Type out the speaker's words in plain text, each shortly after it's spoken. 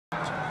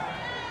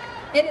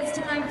It is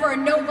time for a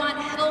Novant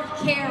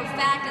Healthcare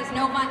fact, as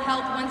Novant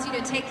Health wants you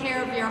to take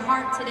care of your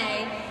heart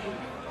today.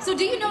 So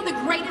do you know the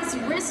greatest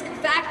risk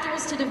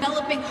factors to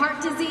developing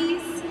heart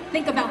disease?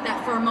 Think about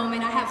that for a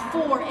moment. I have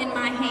 4 in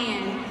my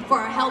hand for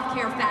our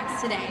healthcare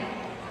facts today.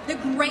 The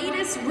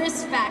greatest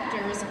risk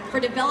factors for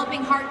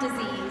developing heart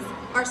disease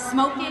are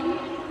smoking,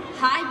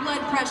 high blood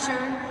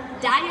pressure,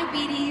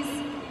 diabetes,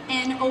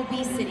 and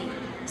obesity.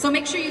 So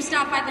make sure you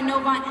stop by the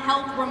Novant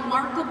Health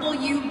Remarkable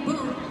You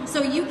booth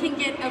so you can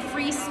get a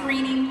free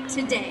screening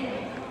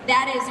today.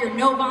 That is your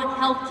Novant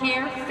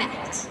Healthcare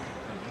fact.